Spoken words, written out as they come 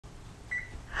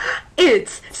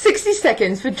It's 60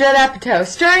 Seconds with Judd Apatow,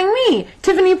 starring me,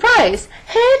 Tiffany Price.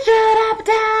 Hey Judd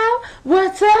Apatow,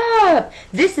 what's up?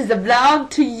 This is a vlog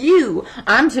to you.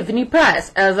 I'm Tiffany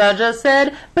Price, as I just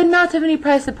said, but not Tiffany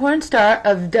Price, the porn star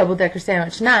of Double Decker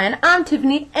Sandwich 9. I'm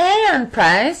Tiffany Anne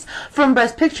Price from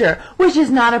Best Picture, which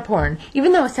is not a porn.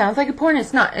 Even though it sounds like a porn,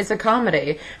 it's not. It's a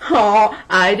comedy. Oh,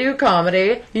 I do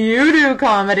comedy. You do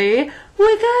comedy.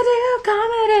 We could do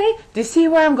comedy. Do you see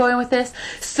where I'm going with this?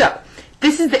 So,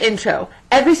 this is the intro.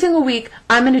 Every single week,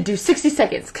 I'm going to do 60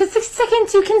 seconds. Because 60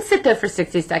 seconds, you can sit there for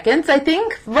 60 seconds, I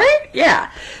think. Right?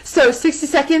 Yeah. So, 60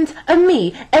 seconds of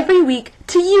me every week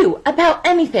to you about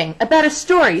anything. About a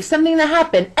story, something that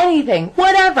happened, anything,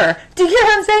 whatever. Do you get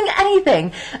what I'm saying?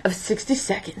 Anything. Of 60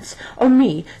 seconds of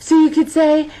me. So you could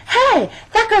say, hey,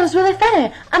 that girl's really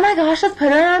funny. Oh my gosh, let's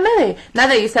put her in a movie. Not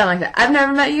that you sound like that. I've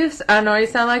never met you, so I don't know what you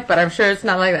sound like, but I'm sure it's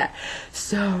not like that.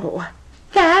 So,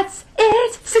 that's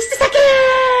it. 60